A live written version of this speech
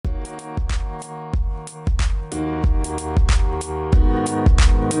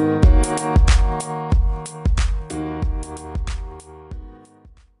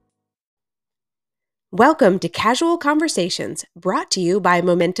Welcome to Casual Conversations, brought to you by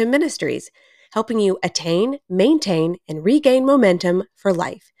Momentum Ministries, helping you attain, maintain, and regain momentum for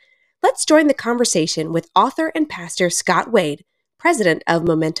life. Let's join the conversation with author and pastor Scott Wade, president of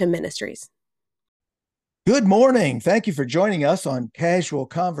Momentum Ministries. Good morning. Thank you for joining us on Casual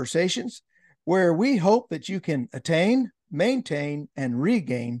Conversations, where we hope that you can attain, maintain, and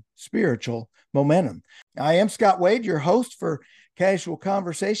regain spiritual momentum. I am Scott Wade, your host for Casual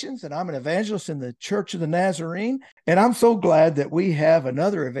Conversations, and I'm an evangelist in the Church of the Nazarene. And I'm so glad that we have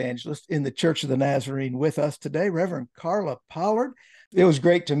another evangelist in the Church of the Nazarene with us today, Reverend Carla Pollard. It was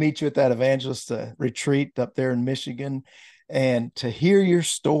great to meet you at that evangelist retreat up there in Michigan and to hear your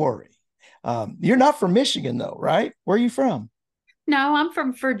story. You're not from Michigan, though, right? Where are you from? No, I'm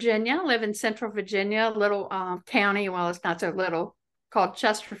from Virginia. I live in Central Virginia, a little county. Well, it's not so little, called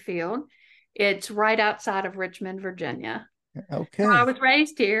Chesterfield. It's right outside of Richmond, Virginia. Okay. So I was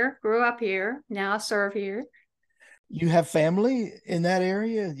raised here, grew up here. Now I serve here. You have family in that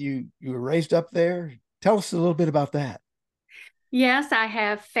area? You were raised up there? Tell us a little bit about that. Yes, I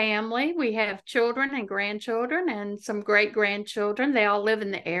have family. We have children and grandchildren and some great grandchildren. They all live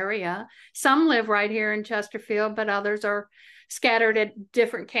in the area. Some live right here in Chesterfield, but others are scattered at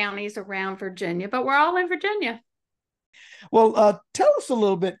different counties around Virginia. But we're all in Virginia. Well, tell us a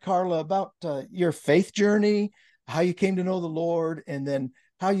little bit, Carla, about your faith journey, how you came to know the Lord, and then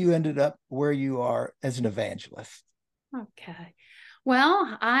how you ended up where you are as an evangelist. Okay.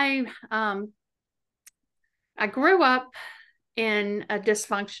 Well, I grew up in a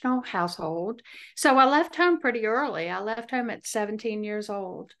dysfunctional household. So I left home pretty early. I left home at 17 years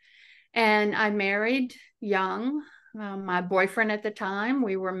old. And I married young. My boyfriend at the time,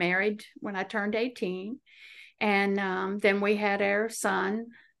 we were married when I turned 18. And then we had our son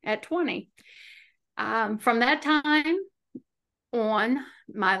at 20. From that time on,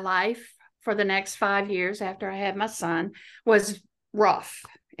 my life for the next 5 years after I had my son was rough.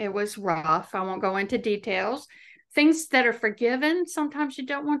 It was rough. I won't go into details. Things that are forgiven, sometimes you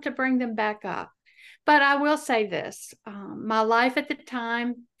don't want to bring them back up. But I will say this, my life at the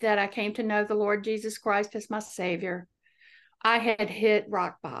time that I came to know the Lord Jesus Christ as my Savior, I had hit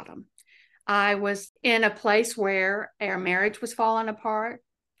rock bottom. I was in a place where our marriage was falling apart.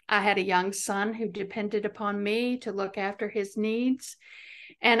 I had a young son who depended upon me to look after his needs.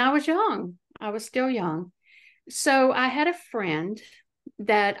 And I was young. I was still young. So I had a friend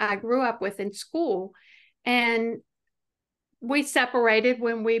that I grew up with in school. And we separated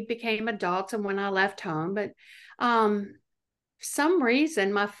when we became adults and when I left home. But some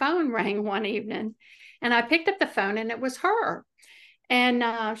reason, my phone rang one evening and I picked up the phone and it was her.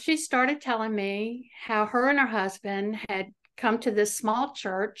 And she started telling me how her and her husband had come to this small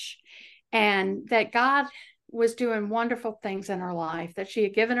church and that God was doing wonderful things in her life, that she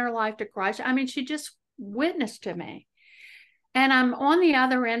had given her life to Christ. I mean, she just witnessed to me. And I'm on the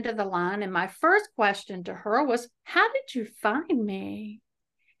other end of the line. And my first question to her was, how did you find me?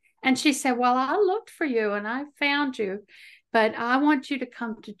 And she said, well, I looked for you and I found you, but I want you to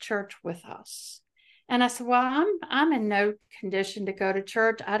come to church with us. And I said, well, I'm in no condition to go to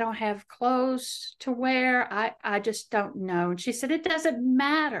church. I don't have clothes to wear. I just don't know. And she said, it doesn't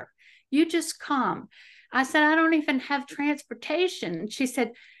matter. You just come. I said, I don't even have transportation. And she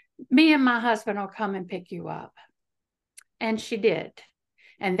said, me and my husband will come and pick you up. And she did.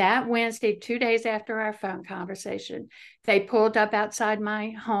 And that Wednesday, 2 days after our phone conversation, they pulled up outside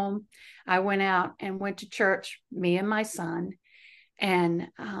my home. I went out and went to church, me and my son. And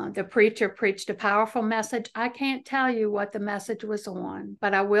the preacher preached a powerful message. I can't tell you what the message was on,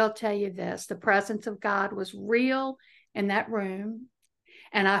 but I will tell you this. The presence of God was real in that room.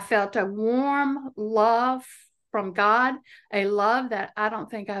 And I felt a warm love from God, a love that I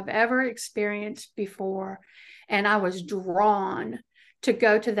don't think I've ever experienced before. And I was drawn to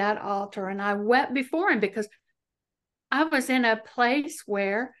go to that altar. And I wept before him because I was in a place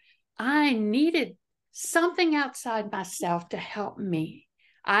where I needed something outside myself to help me.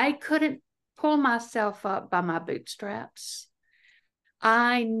 I couldn't pull myself up by my bootstraps.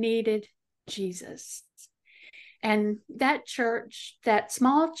 I needed Jesus. And that church, that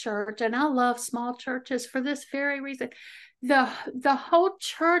small church, and I love small churches for this very reason, the whole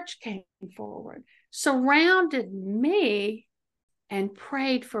church came forward, surrounded me, and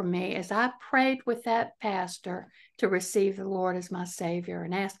prayed for me as I prayed with that pastor to receive the Lord as my Savior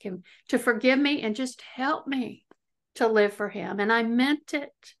and ask him to forgive me and just help me to live for him. And I meant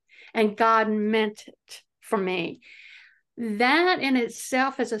it, and God meant it for me. That in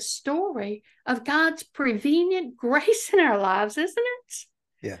itself is a story of God's prevenient grace in our lives, isn't it?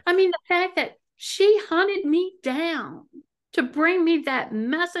 Yeah. I mean, the fact that she hunted me down to bring me that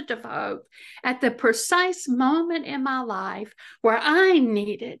message of hope at the precise moment in my life where I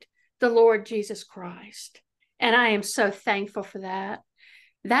needed the Lord Jesus Christ. And I am so thankful for that.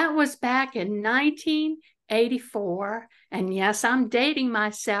 That was back in 1984. And yes, I'm dating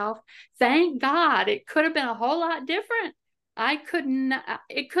myself. Thank God. It could have been a whole lot different.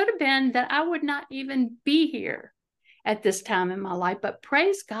 It could have been that I would not even be here at this time in my life. But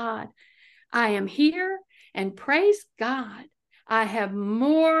praise God, I am here, and praise God, I have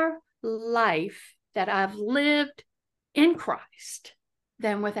more life that I've lived in Christ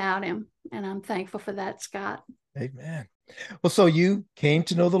than without him. And I'm thankful for that, Scott. Amen. Well, so you came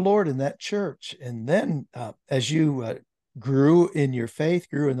to know the Lord in that church. And then as you grew in your faith,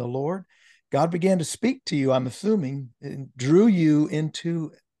 grew in the Lord, God began to speak to you, I'm assuming, and drew you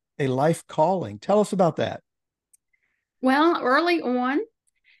into a life calling. Tell us about that. Well, early on,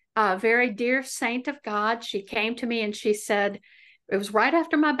 a very dear saint of God, she came to me and she said, it was right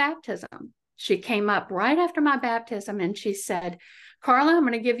after my baptism. She came up right after my baptism and she said, Carla, I'm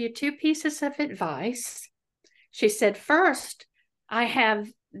going to give you 2 pieces of advice. She said, first,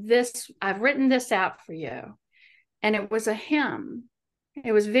 I've written this out for you. And it was a hymn.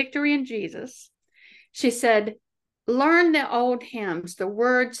 It was Victory in Jesus. She said, learn the old hymns. The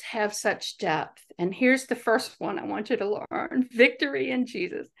words have such depth. And here's the first one I want you to learn, Victory in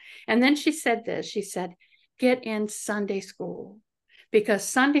Jesus. And then she said this, she said, get in Sunday school, because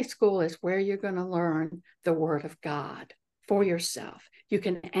Sunday school is where you're going to learn the Word of God for yourself. You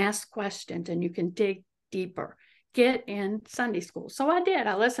can ask questions and you can dig deeper. Get in Sunday school. So I did.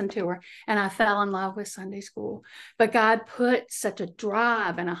 I listened to her and I fell in love with Sunday school. But God put such a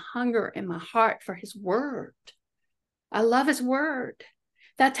drive and a hunger in my heart for his word. I love his word.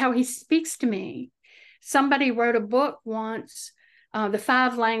 That's how he speaks to me. Somebody wrote a book once, the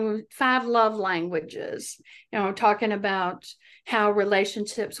five love languages, talking about how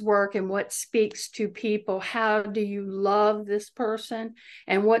relationships work and what speaks to people. How do you love this person?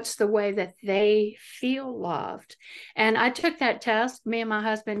 And what's the way that they feel loved? And I took that test. Me and my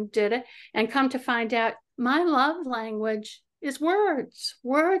husband did it, and come to find out my love language is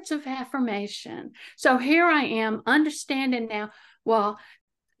words of affirmation. So here I am understanding now, well,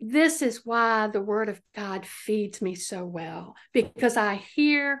 this is why the word of God feeds me so well, because I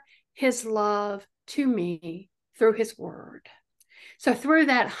hear his love to me through his word. So through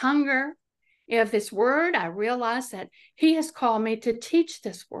that hunger of his word, I realized that he has called me to teach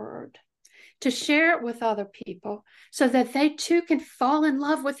this word, to share it with other people so that they too can fall in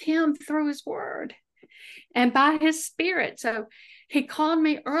love with him through his word and by his spirit. So he called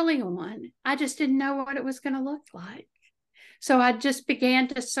me early on. I just didn't know what it was going to look like. So I just began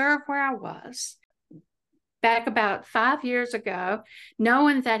to serve where I was. Back about 5 years ago,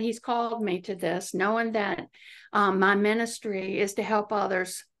 knowing that he's called me to this, knowing that my ministry is to help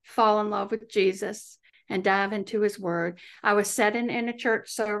others fall in love with Jesus and dive into his word, I was sitting in a church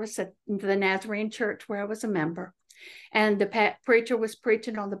service at the Nazarene church where I was a member, and the preacher was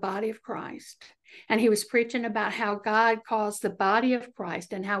preaching on the body of Christ. And he was preaching about how God calls the body of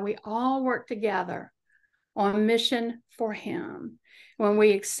Christ and how we all work together on mission for him when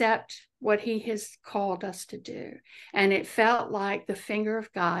we accept what he has called us to do. And it felt like the finger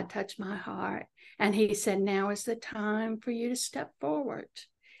of God touched my heart. And he said, now is the time for you to step forward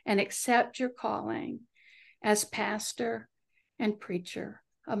and accept your calling as pastor and preacher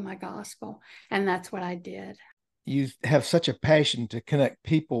of my gospel. And that's what I did. You have such a passion to connect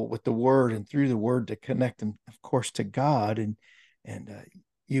people with the word, and through the word to connect them, of course, to God. And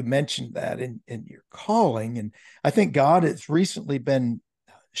you mentioned that in your calling. And I think God has recently been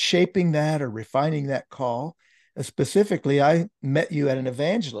shaping that or refining that call. Specifically, I met you at an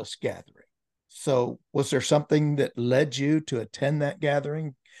evangelist gathering. So was there something that led you to attend that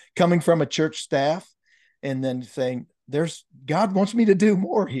gathering, coming from a church staff and then saying, God wants me to do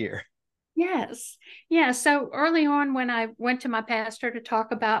more here? Yes. Yeah. So early on, when I went to my pastor to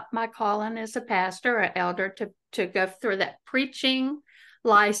talk about my calling as a pastor or elder to go through that preaching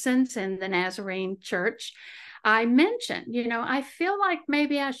license in the Nazarene church, I mentioned, I feel like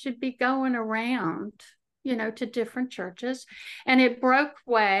maybe I should be going around, to different churches. And it broke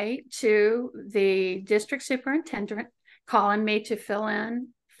way to the district superintendent calling me to fill in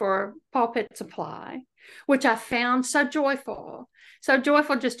for pulpit supply, which I found so joyful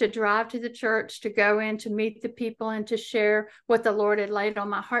just to drive to the church, to go in, to meet the people and to share what the Lord had laid on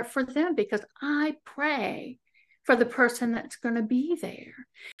my heart for them, because I pray for the person that's going to be there.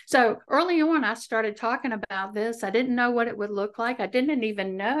 So early on, I started talking about this. I didn't know what it would look like. I didn't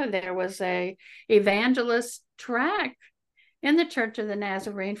even know there was a evangelist track in the Church of the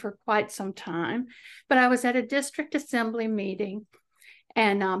Nazarene for quite some time, but I was at a district assembly meeting,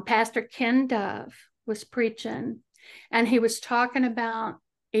 and Pastor Ken Dove was preaching, and he was talking about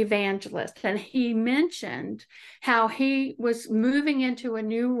evangelists, and he mentioned how he was moving into a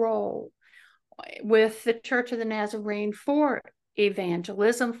new role with the Church of the Nazarene for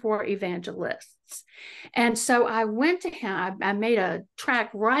evangelism, for evangelists. And so I went to him, I made a track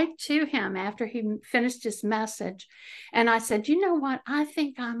right to him after he finished his message. And I said, you know what? I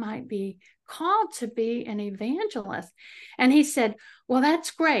think I might be called to be an evangelist. And he said, well,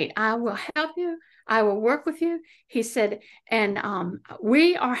 that's great. I will help you. I will work with you. He said, and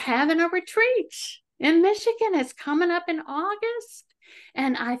we are having a retreat in Michigan. It's coming up in August.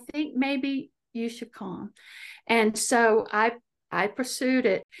 And I think maybe you should come. And so I pursued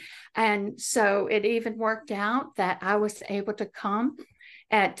it. And so it even worked out that I was able to come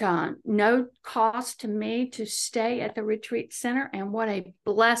at no cost to me to stay at the retreat center. And what a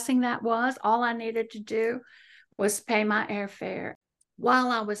blessing that was. All I needed to do was pay my airfare.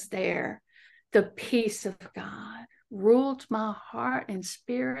 While I was there, the peace of God ruled my heart and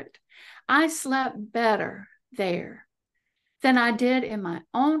spirit. I slept better there than I did in my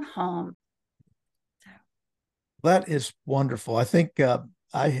own home. That is wonderful. I think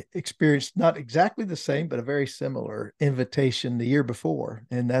I experienced not exactly the same, but a very similar invitation the year before.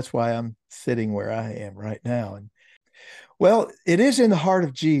 And that's why I'm sitting where I am right now. And well, it is in the heart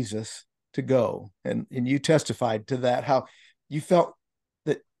of Jesus to go. And you testified to that, how you felt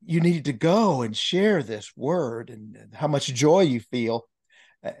that you needed to go and share this word, and how much joy you feel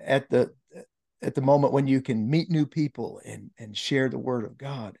at the moment when you can meet new people and share the word of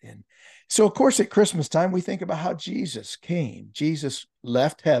God. And so, of course, at Christmas time, we think about how Jesus came. Jesus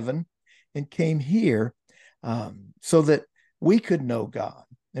left heaven and came here so that we could know God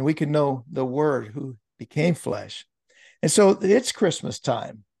and we could know the Word who became flesh. And so it's Christmas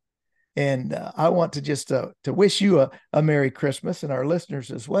time. And I want to just to wish you a Merry Christmas, and our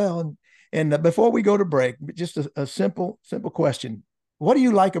listeners as well. And before we go to break, just a simple question. What do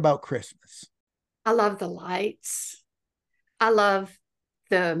you like about Christmas? I love the lights. I love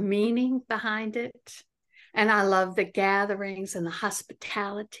the meaning behind it. And I love the gatherings and the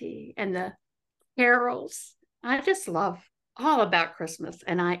hospitality and the carols. I just love all about Christmas.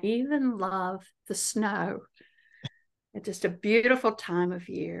 And I even love the snow. It's just a beautiful time of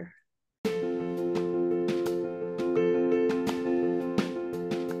year.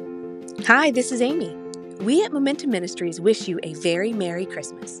 Hi, this is Amy. We at Momentum Ministries wish you a very Merry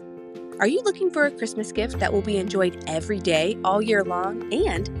Christmas. Are you looking for a Christmas gift that will be enjoyed every day, all year long,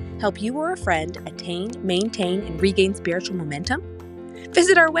 and help you or a friend attain, maintain, and regain spiritual momentum?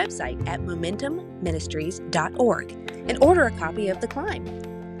 Visit our website at momentumministries.org and order a copy of The Climb,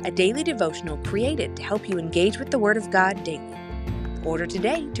 a daily devotional created to help you engage with the Word of God daily. Order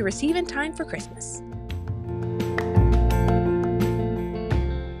today to receive in time for Christmas.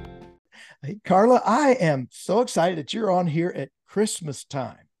 Hey, Carla, I am so excited that you're on here at Christmas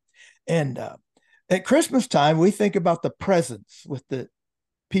time. And at Christmas time, we think about the presents with the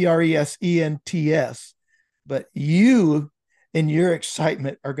presents, but you, in your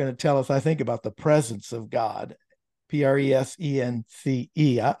excitement, are going to tell us, I think, about the presence of God, presence. I'm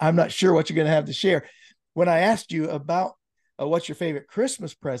not sure what you're going to have to share. When I asked you about what your favorite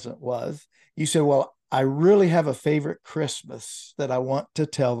Christmas present was, you said, well, I really have a favorite Christmas that I want to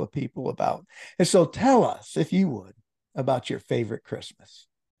tell the people about. And so tell us, if you would, about your favorite Christmas.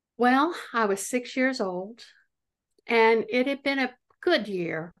 Well, I was 6 years old, and it had been a good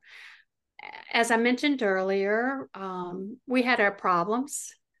year. As I mentioned earlier, we had our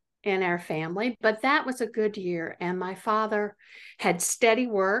problems in our family, but that was a good year. And my father had steady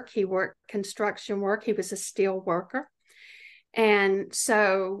work. He worked construction work. He was a steel worker. And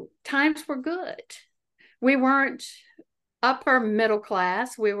so times were good. We weren't upper middle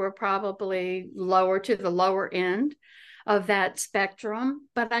class. We were probably lower to the lower end of that spectrum,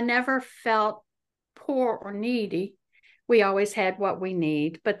 but I never felt poor or needy. We always had what we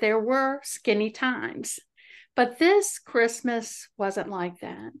need, but there were skinny times. But this Christmas wasn't like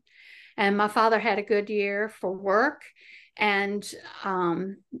that. And my father had a good year for work. And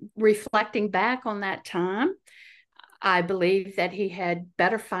reflecting back on that time, I believe that he had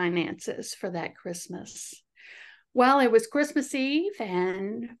better finances for that Christmas. Well, it was Christmas Eve,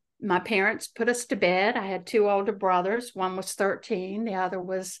 and my parents put us to bed. I had two older brothers. One was 13, the other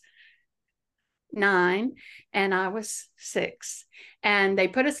was 9, and I was 6. And they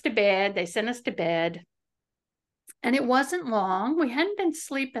put us to bed. They sent us to bed. And it wasn't long. We hadn't been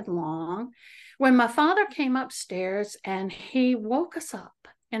sleeping long when my father came upstairs, and he woke us up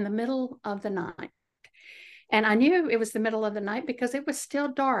in the middle of the night. And I knew it was the middle of the night because it was still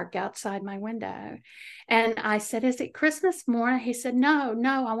dark outside my window. And I said, "Is it Christmas morning?" He said, "No,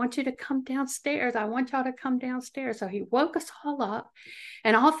 no, I want you to come downstairs. I want y'all to come downstairs." So he woke us all up,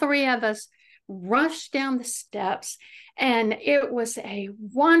 and all three of us rushed down the steps. And it was a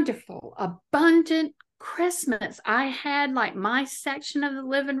wonderful, abundant Christmas. I had like my section of the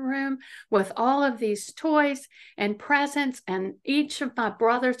living room with all of these toys and presents, and each of my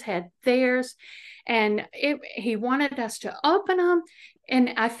brothers had theirs. And he wanted us to open them.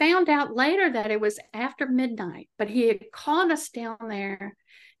 And I found out later that it was after midnight, but he had called us down there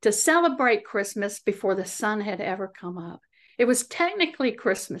to celebrate Christmas before the sun had ever come up. It was technically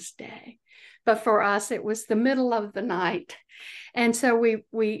Christmas Day, but for us, it was the middle of the night. And so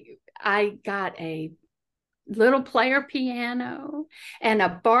I got a little player piano and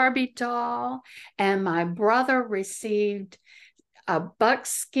a Barbie doll, and my brother received a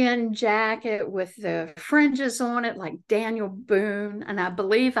buckskin jacket with the fringes on it like Daniel Boone, and I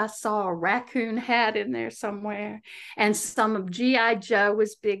believe I saw a raccoon hat in there somewhere, and some of G.I. Joe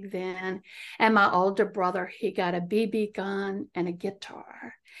was big then. And my older brother, he got a BB gun and a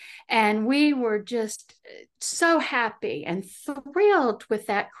guitar. And we were just so happy and thrilled with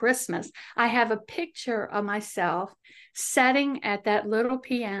that Christmas. I have a picture of myself sitting at that little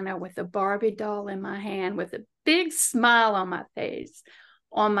piano with a Barbie doll in my hand with a big smile on my face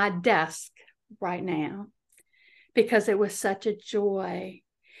on my desk right now, because it was such a joy.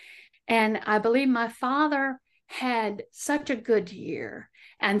 And I believe my father had such a good year,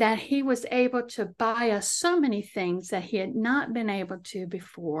 and that he was able to buy us so many things that he had not been able to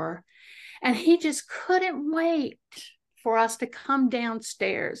before. And he just couldn't wait for us to come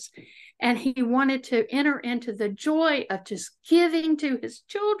downstairs. And he wanted to enter into the joy of just giving to his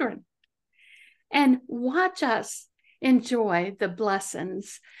children and watch us enjoy the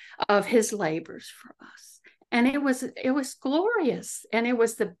blessings of his labors for us. And it was glorious, and it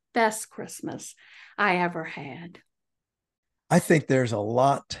was the best Christmas I ever had. I think there's a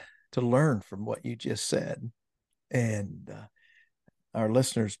lot to learn from what you just said. And our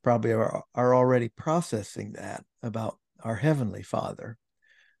listeners probably are already processing that about our Heavenly Father.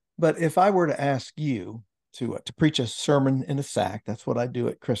 But if I were to ask you to preach a sermon in a sack, that's what I do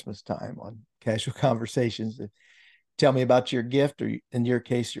at Christmas time on Casual Conversations. Tell me about your gift, or in your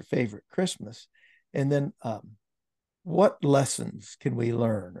case, your favorite Christmas. And then what lessons can we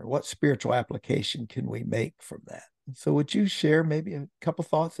learn, or what spiritual application can we make from that? So would you share maybe a couple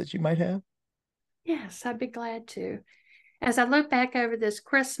thoughts that you might have? Yes, I'd be glad to. As I look back over this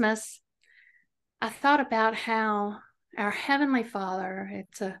Christmas, I thought about how our Heavenly Father,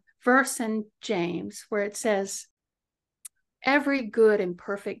 it's a verse in James where it says, "Every good and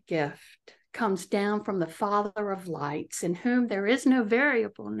perfect gift comes down from the Father of lights, in whom there is no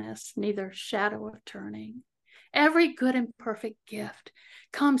variableness, neither shadow of turning." Every good and perfect gift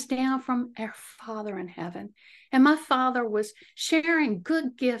comes down from our Father in heaven. And my father was sharing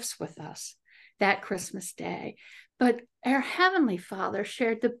good gifts with us that Christmas day. But our Heavenly Father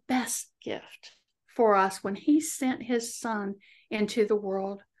shared the best gift for us when he sent his Son into the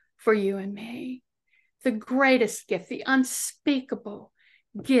world for you and me. The greatest gift, the unspeakable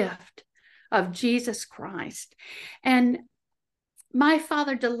gift of Jesus Christ. And my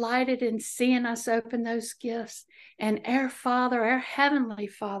Father delighted in seeing us open those gifts. And our Father, our Heavenly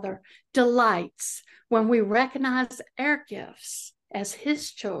Father, delights when we recognize our gifts as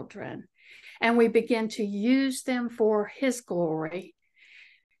his children and we begin to use them for his glory.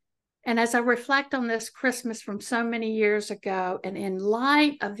 And as I reflect on this Christmas from so many years ago, and in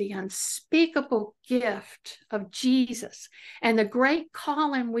light of the unspeakable gift of Jesus and the great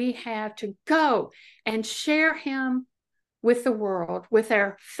calling we have to go and share him with the world, with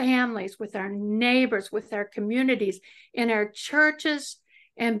our families, with our neighbors, with our communities, in our churches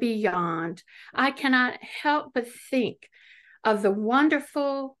and beyond, I cannot help but think of the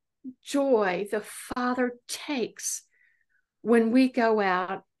wonderful joy the Father takes when we go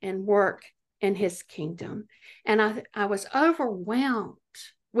out and work in his kingdom. And I was overwhelmed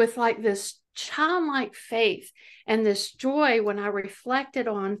with like this childlike faith and this joy when I reflected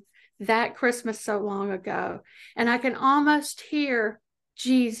on that Christmas so long ago. And I can almost hear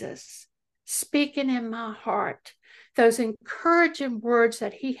Jesus speaking in my heart those encouraging words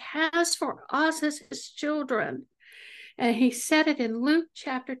that he has for us as his children. And he said it in Luke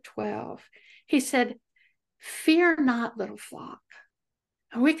chapter 12. He said, "Fear not, little flock."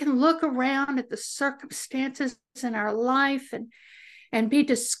 And we can look around at the circumstances in our life and be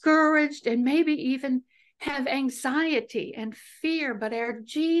discouraged and maybe even have anxiety and fear. But our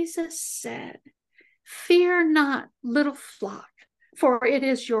Jesus said, "Fear not, little flock, For it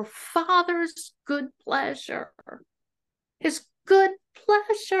is your Father's good pleasure, his good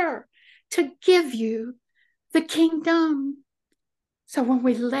pleasure to give you the kingdom. So when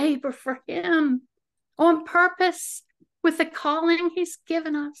we labor for him on purpose with the calling he's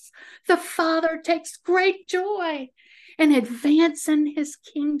given us, the Father takes great joy in advancing his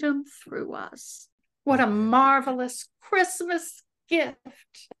kingdom through us. What a marvelous Christmas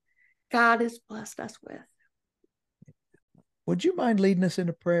gift God has blessed us with. Would you mind leading us in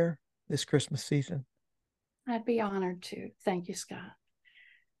a prayer this Christmas season? I'd be honored to. Thank you, Scott.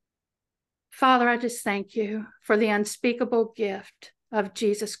 Father, I just thank you for the unspeakable gift of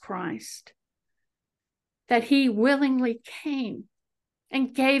Jesus Christ, that he willingly came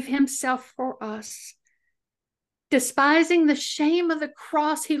and gave himself for us. Despising the shame of the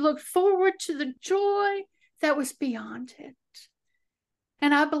cross, he looked forward to the joy that was beyond it.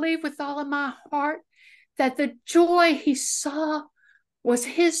 And I believe with all of my heart that the joy he saw was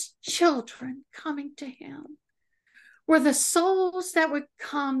his children coming to him, were the souls that would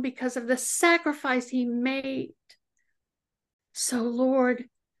come because of the sacrifice he made. So, Lord,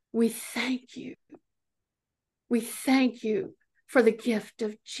 we thank you. We thank you for the gift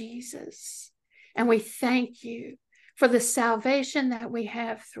of Jesus. And we thank you for the salvation that we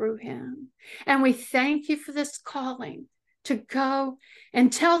have through him. And we thank you for this calling to go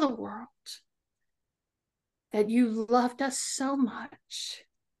and tell the world that you loved us so much.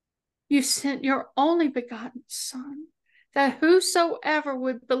 You sent your only begotten Son, that whosoever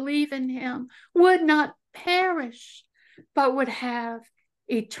would believe in him would not perish, but would have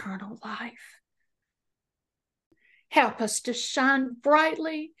eternal life. Help us to shine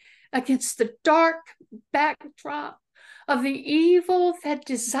brightly against the dark backdrop of the evil that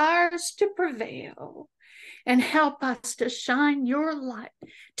desires to prevail, and help us to shine your light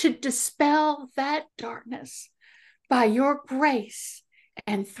to dispel that darkness by your grace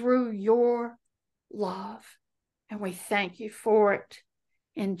and through your love. And we thank you for it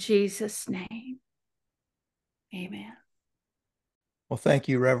in Jesus' name. Amen. Well, thank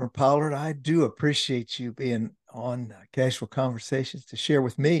you, Reverend Pollard. I do appreciate you being on Casual Conversations to share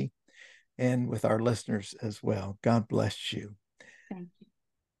with me and with our listeners as well. God bless you. Thank you.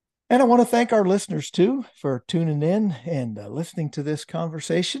 And I want to thank our listeners, too, for tuning in and listening to this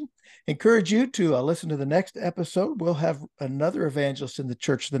conversation. Encourage you to listen to the next episode. We'll have another evangelist in the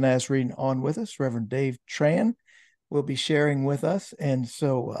Church of the Nazarene on with us, Reverend Dave Tran will be sharing with us. And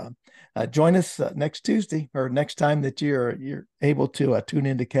so join us next Tuesday or next time that you're able to tune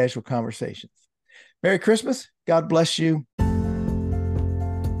into Casual Conversations. Merry Christmas. God bless you.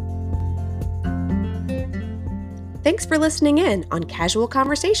 Thanks for listening in on Casual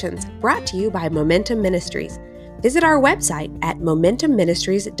Conversations, brought to you by Momentum Ministries. Visit our website at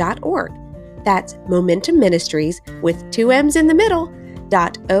momentumministries.org. That's Momentum Ministries with 2 M's in the middle,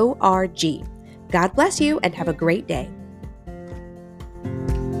 .org. God bless you and have a great day.